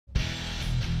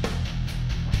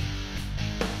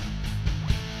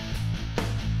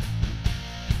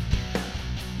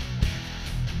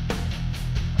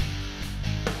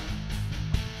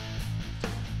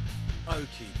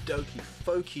dokie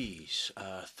folkies,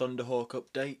 Thunderhawk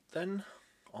update then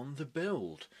on the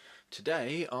build.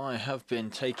 Today I have been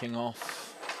taking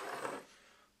off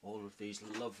all of these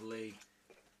lovely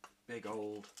big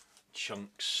old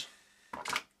chunks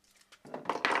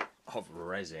of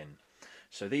resin.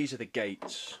 So these are the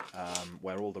gates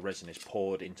where all the resin is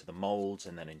poured into the moulds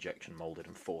and then injection moulded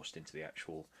and forced into the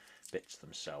actual bits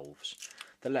themselves.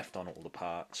 They're left on all the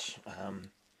parts.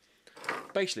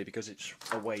 Basically because it's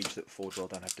a wage that Forge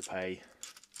World don't have to pay.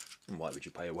 And why would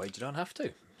you pay a wage you don't have to?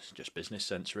 It's just business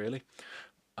sense really.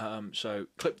 So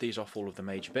clip these off all of the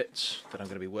major bits that I'm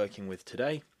going to be working with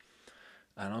today.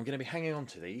 And I'm going to be hanging on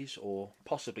to these, or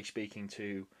possibly speaking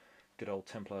to good old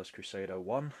Templars Crusader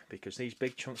 1, because these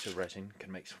big chunks of resin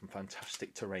can make some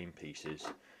fantastic terrain pieces.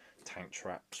 Tank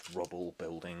traps, rubble,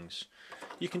 buildings.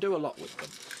 You can do a lot with them.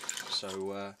 So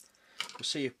we'll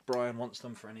see if Brian wants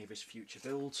them for any of his future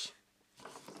builds.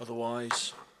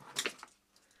 Otherwise,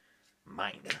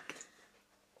 mine.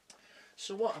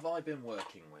 So what have I been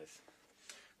working with?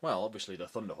 Well, obviously the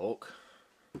Thunderhawk.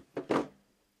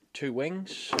 2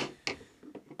 wings.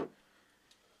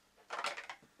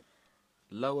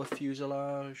 Lower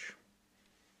fuselage.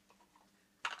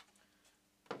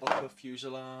 Upper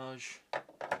fuselage.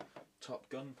 Top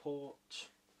gun port.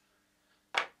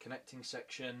 Connecting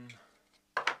section.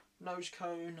 Nose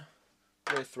cone.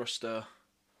 Rear thruster.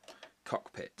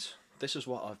 Cockpit. This is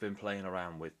what I've been playing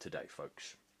around with today,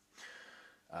 folks.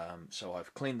 So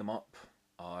I've cleaned them up.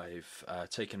 I've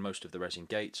taken most of the resin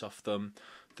gates off them.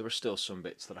 There are still some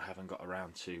bits that I haven't got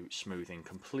around to smoothing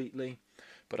completely,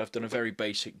 but I've done a very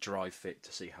basic dry fit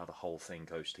to see how the whole thing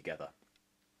goes together.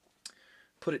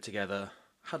 Put it together,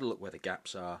 had a look where the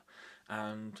gaps are,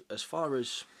 and as far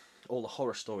as all the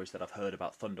horror stories that I've heard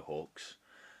about Thunderhawks,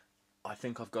 I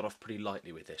think I've got off pretty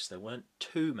lightly with this. There weren't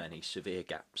too many severe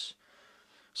gaps.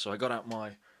 So I got out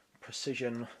my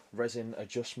precision resin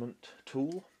adjustment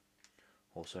tool,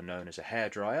 also known as a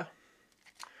hairdryer,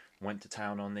 went to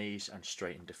town on these and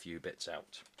straightened a few bits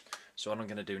out. So what I'm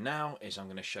going to do now is I'm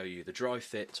going to show you the dry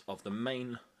fit of the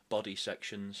main body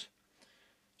sections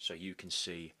so you can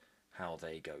see how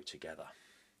they go together.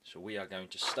 So we are going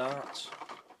to start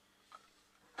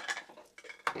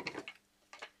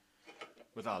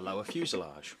with our lower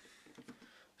fuselage.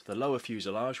 The lower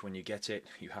fuselage, when you get it,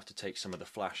 you have to take some of the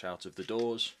flash out of the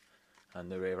doors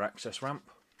and the rear access ramp.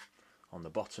 On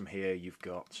the bottom here you've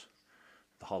got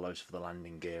the hollows for the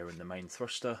landing gear and the main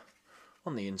thruster.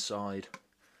 On the inside,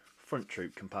 front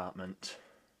troop compartment,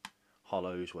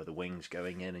 hollows where the wing's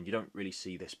going in, and you don't really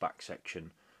see this back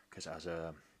section because it has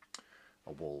a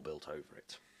wall built over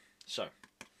it. So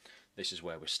this is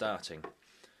where we're starting.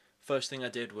 First thing I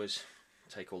did was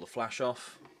take all the flash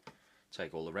off,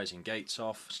 take all the resin gates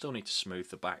off, still need to smooth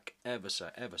the back ever so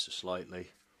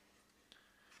slightly,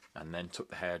 and then took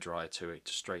the hairdryer to it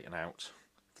to straighten out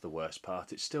for the worst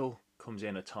part. It still comes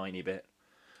in a tiny bit,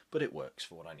 but it works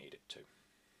for what I need it to.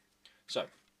 So,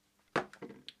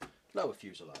 lower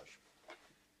fuselage.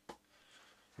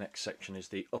 Next section is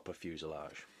the upper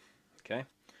fuselage. Okay,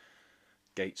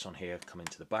 gates on here come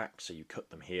into the back, so you cut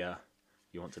them here.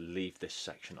 You want to leave this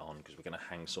section on because we're going to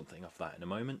hang something off that in a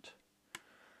moment.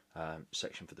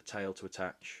 Section for the tail to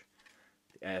attach,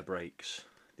 the air brakes,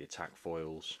 the attack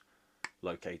foils,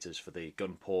 locators for the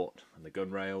gun port and the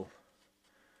gun rail,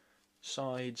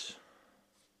 sides,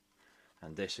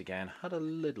 and this again had a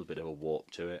little bit of a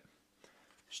warp to it.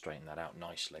 Straighten that out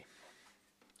nicely.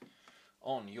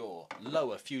 On your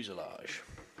lower fuselage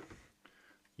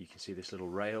you can see this little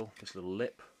rail, this little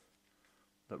lip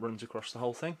that runs across the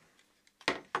whole thing.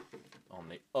 On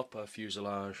the upper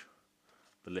fuselage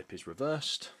the lip is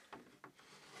reversed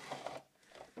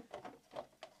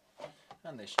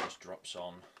and this just drops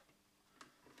on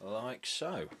like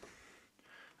so.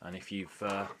 And if you've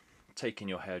taken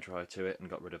your hairdryer to it and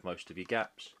got rid of most of your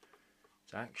gaps,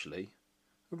 it's actually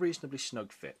a reasonably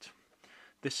snug fit.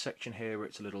 This section here where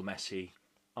it's a little messy,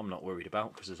 I'm not worried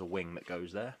about because there's a wing that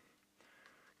goes there.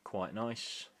 Quite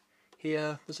nice.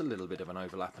 Here there's a little bit of an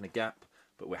overlap and a gap,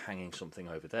 but we're hanging something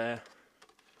over there.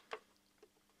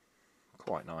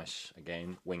 Quite nice.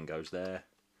 Again, wing goes there.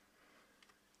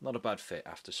 Not a bad fit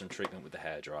after some treatment with the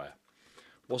hairdryer.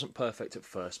 Wasn't perfect at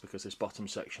first because this bottom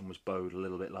section was bowed a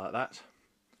little bit like that.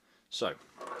 So,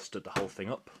 stood the whole thing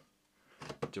up,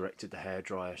 directed the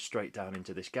hairdryer straight down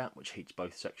into this gap which heats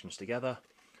both sections together,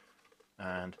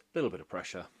 and a little bit of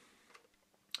pressure,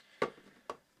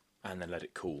 and then let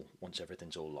it cool once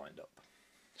everything's all lined up.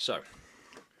 So,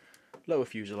 lower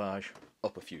fuselage,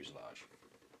 upper fuselage.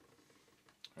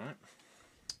 Alright.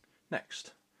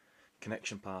 Next,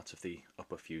 connection part of the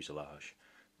upper fuselage.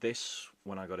 This,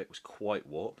 when I got it, was quite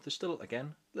warped. There's still,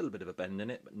 again, a little bit of a bend in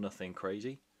it, but nothing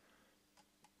crazy.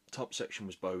 Top section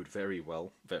was bowed very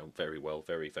well, very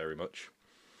much.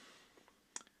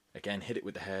 Again, hit it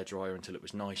with the hairdryer until it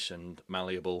was nice and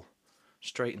malleable.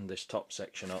 Straightened this top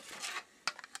section up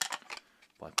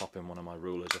by popping one of my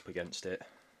rulers up against it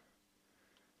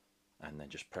and then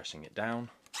just pressing it down.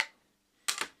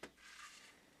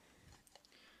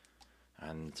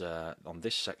 And on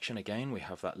this section again we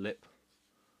have that lip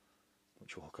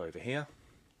which will hook over here,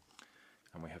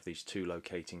 and we have these two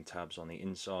locating tabs on the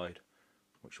inside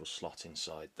which will slot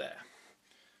inside there,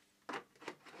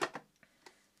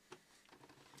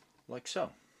 like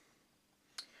so.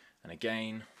 And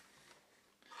again,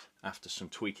 after some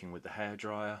tweaking with the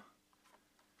hairdryer,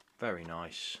 very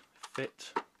nice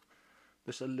fit.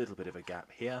 There's a little bit of a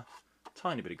gap here,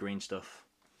 tiny bit of green stuff,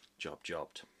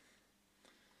 jobbed.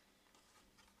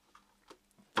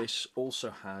 This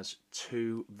also has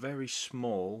two very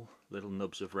small little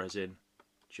nubs of resin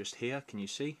just here, can you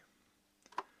see?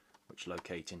 Which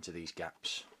locate into these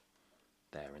gaps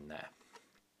there and there.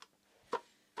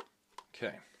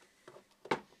 Okay,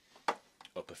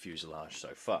 upper fuselage so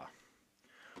far.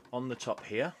 On the top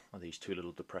here are these two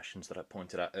little depressions that I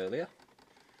pointed out earlier.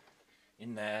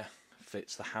 In there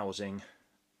fits the housing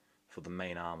for the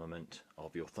main armament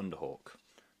of your Thunderhawk.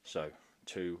 So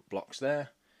two blocks there,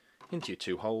 into your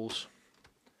two holes.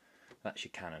 That's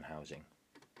your cannon housing.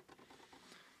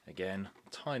 Again,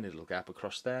 tiny little gap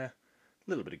across there, a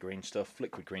little bit of green stuff,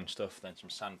 liquid green stuff, then some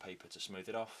sandpaper to smooth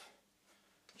it off.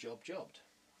 Jobbed.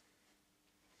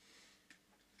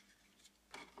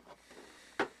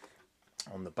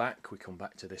 On the back, we come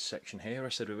back to this section here. I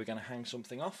said we were going to hang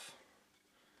something off.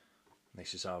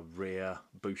 This is our rear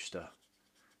booster.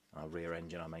 Our rear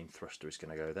engine, our main thruster is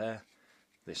going to go there.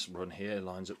 This run here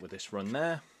lines up with this run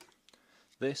there.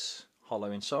 This,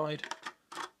 hollow inside,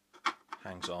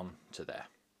 hangs on to there.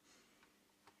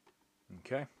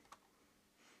 Okay, I'm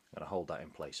going to hold that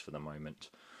in place for the moment.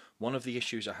 One of the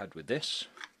issues I had with this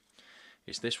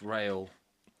is this rail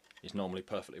is normally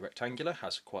perfectly rectangular,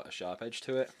 has quite a sharp edge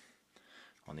to it.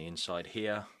 On the inside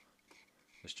here,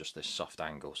 there's just this soft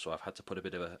angle, so I've had to put a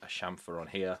bit of a chamfer on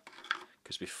here,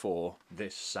 because before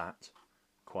this sat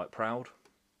quite proud.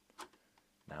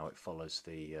 Now it follows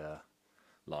the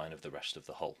line of the rest of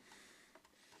the hull.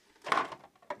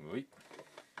 Oui.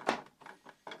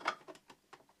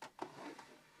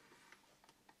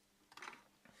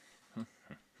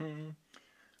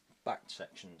 Back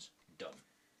section's done.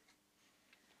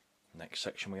 Next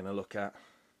section we're going to look at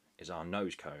is our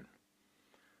nose cone.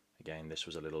 Again, this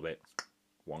was a little bit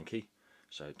wonky,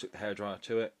 so took the hairdryer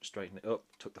to it, straightened it up,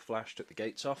 took the flash, took the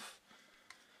gates off.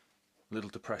 Little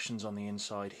depressions on the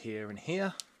inside here and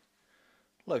here.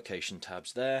 Location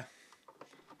tabs there,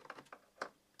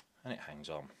 and it hangs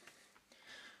on.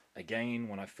 Again,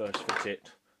 when I first fit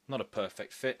it, not a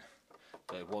perfect fit.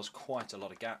 There was quite a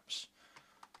lot of gaps.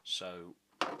 So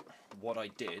what I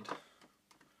did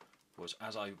was,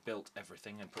 as I built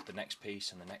everything and put the next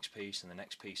piece and the next piece and the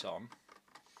next piece on,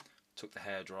 took the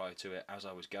hairdryer to it as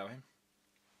I was going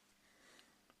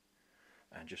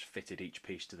and just fitted each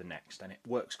piece to the next, and it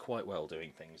works quite well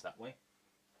doing things that way.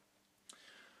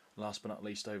 Last but not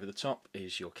least, over the top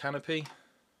is your canopy,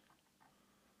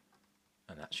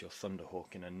 and that's your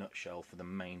Thunderhawk in a nutshell for the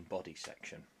main body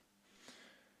section.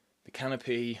 The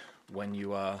canopy, when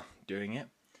you are doing it,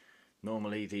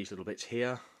 normally these little bits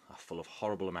here are full of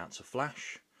horrible amounts of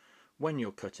flash. When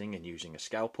you're cutting and using a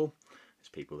scalpel, as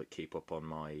people that keep up on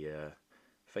my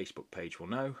Facebook page will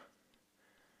know,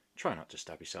 try not to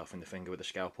stab yourself in the finger with a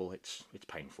scalpel, it's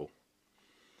painful.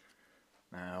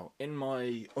 Now, in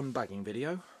my unbagging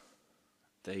video,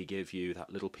 they give you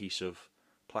that little piece of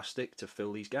plastic to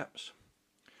fill these gaps.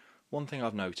 One thing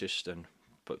I've noticed and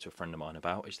spoke to a friend of mine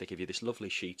about is they give you this lovely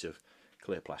sheet of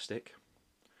clear plastic,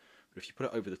 but if you put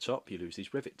it over the top you lose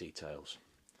these rivet details.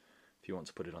 If you want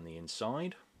to put it on the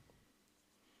inside,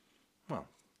 well,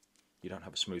 you don't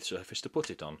have a smooth surface to put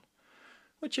it on,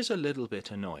 which is a little bit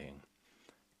annoying.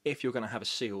 If you're going to have a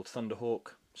sealed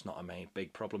Thunderhawk, it's not a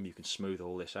big problem. You can smooth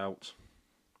all this out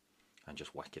and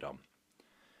just whack it on.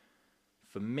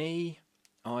 For me,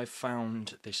 I've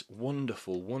found this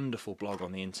wonderful blog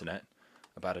on the internet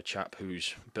about a chap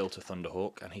who's built a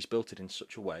Thunderhawk, and he's built it in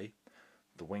such a way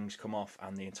the wings come off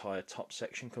and the entire top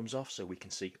section comes off, so we can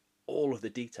see all of the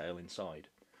detail inside.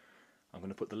 I'm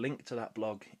going to put the link to that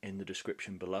blog in the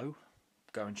description below.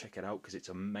 Go and check it out because it's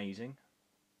amazing.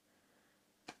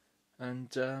 And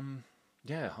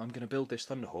yeah, I'm going to build this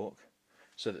Thunderhawk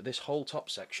so that this whole top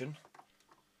section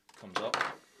comes up,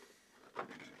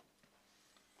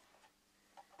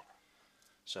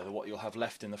 so that what you'll have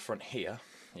left in the front here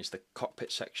is the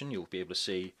cockpit section. You'll be able to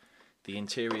see the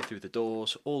interior through the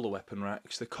doors, all the weapon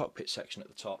racks, the cockpit section at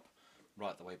the top,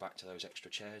 right the way back to those extra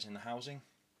chairs in the housing.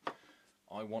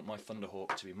 I want my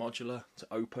Thunderhawk to be modular, to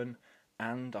open,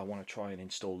 and I want to try and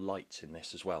install lights in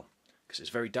this as well, because it's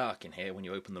very dark in here when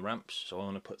you open the ramps, so I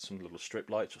want to put some little strip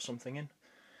lights or something in.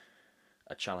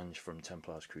 A challenge from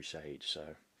Templar's Crusade,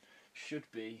 so should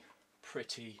be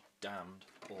pretty damned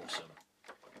awesome.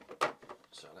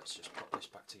 So let's just pop this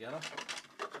back together.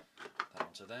 That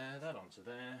onto there, that onto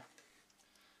there,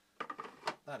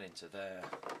 that into there,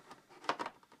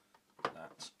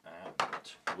 that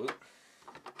and whoop.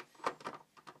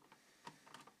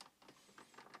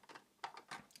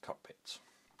 Cockpit.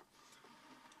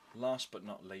 Last but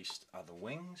not least are the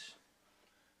wings.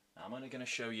 Now I'm only going to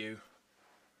show you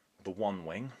the one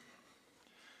wing.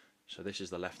 So this is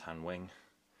the left hand wing.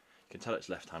 You can tell it's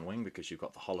left hand wing because you've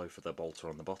got the hollow for the bolter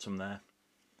on the bottom there.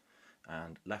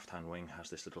 And left hand wing has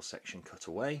this little section cut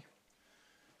away,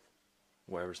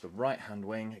 whereas the right hand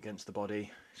wing against the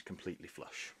body is completely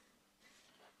flush.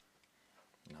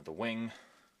 Now the wing,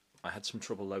 I had some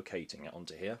trouble locating it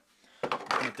onto here.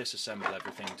 I'm going to disassemble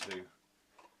everything to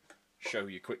show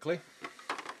you quickly.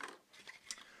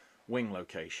 Wing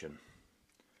location.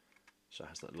 So it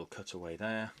has that little cutaway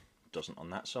there, doesn't on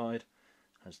that side,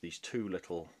 has these two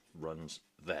little runs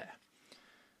there.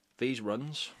 These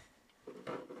runs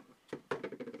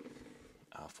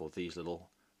are for these little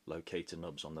locator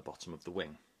nubs on the bottom of the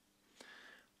wing.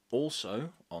 Also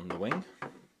on the wing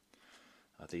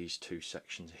are these two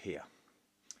sections here.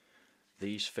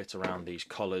 These fit around these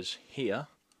collars here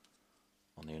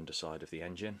on the underside of the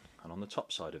engine and on the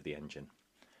top side of the engine.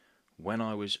 When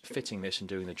I was fitting this and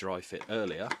doing the dry fit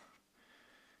earlier,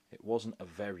 it wasn't a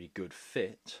very good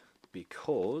fit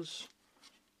because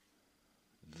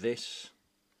this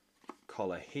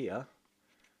collar here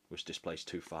was displaced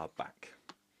too far back.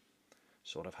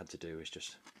 So what I've had to do is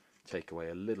just take away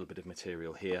a little bit of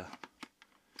material here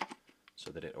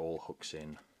so that it all hooks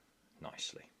in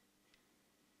nicely.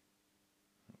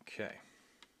 Okay.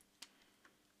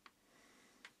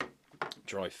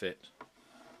 Dry fit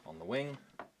on the wing.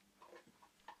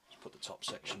 Let's put the top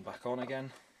section back on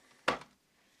again.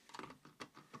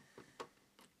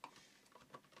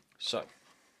 So,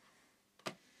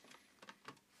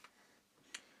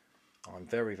 I'm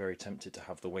very, very tempted to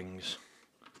have the wings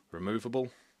removable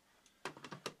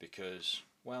because,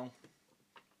 well,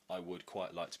 I would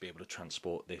quite like to be able to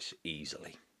transport this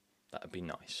easily. That would be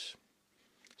nice.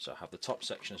 So have the top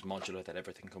section as modular, that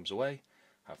everything comes away,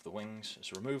 have the wings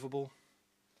as removable.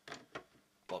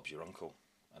 Bob's your uncle,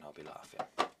 and I'll be laughing.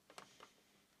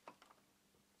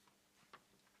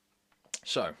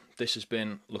 So this has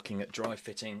been looking at dry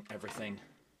fitting everything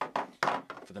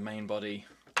for the main body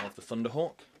of the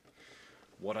Thunderhawk.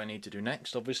 What I need to do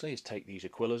next, obviously, is take these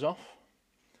Aquillas off,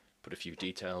 put a few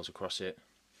details across it,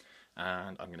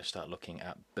 and I'm going to start looking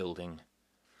at building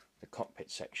the cockpit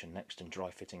section next and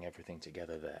dry fitting everything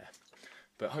together there.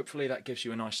 But hopefully that gives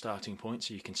you a nice starting point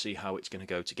so you can see how it's going to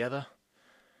go together.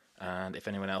 And if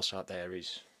anyone else out there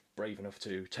is brave enough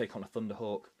to take on a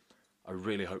Thunderhawk, I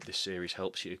really hope this series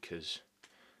helps you, because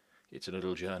it's a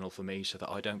little journal for me so that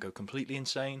I don't go completely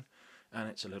insane, and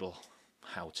it's a little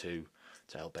how-to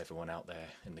to help everyone out there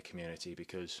in the community,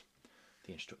 because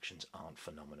the instructions aren't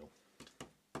phenomenal.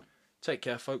 Take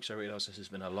care, folks. I realise this has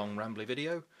been a long rambly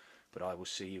video, but I will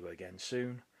see you again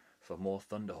soon for more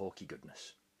Thunderhawky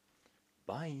goodness.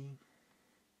 Bye.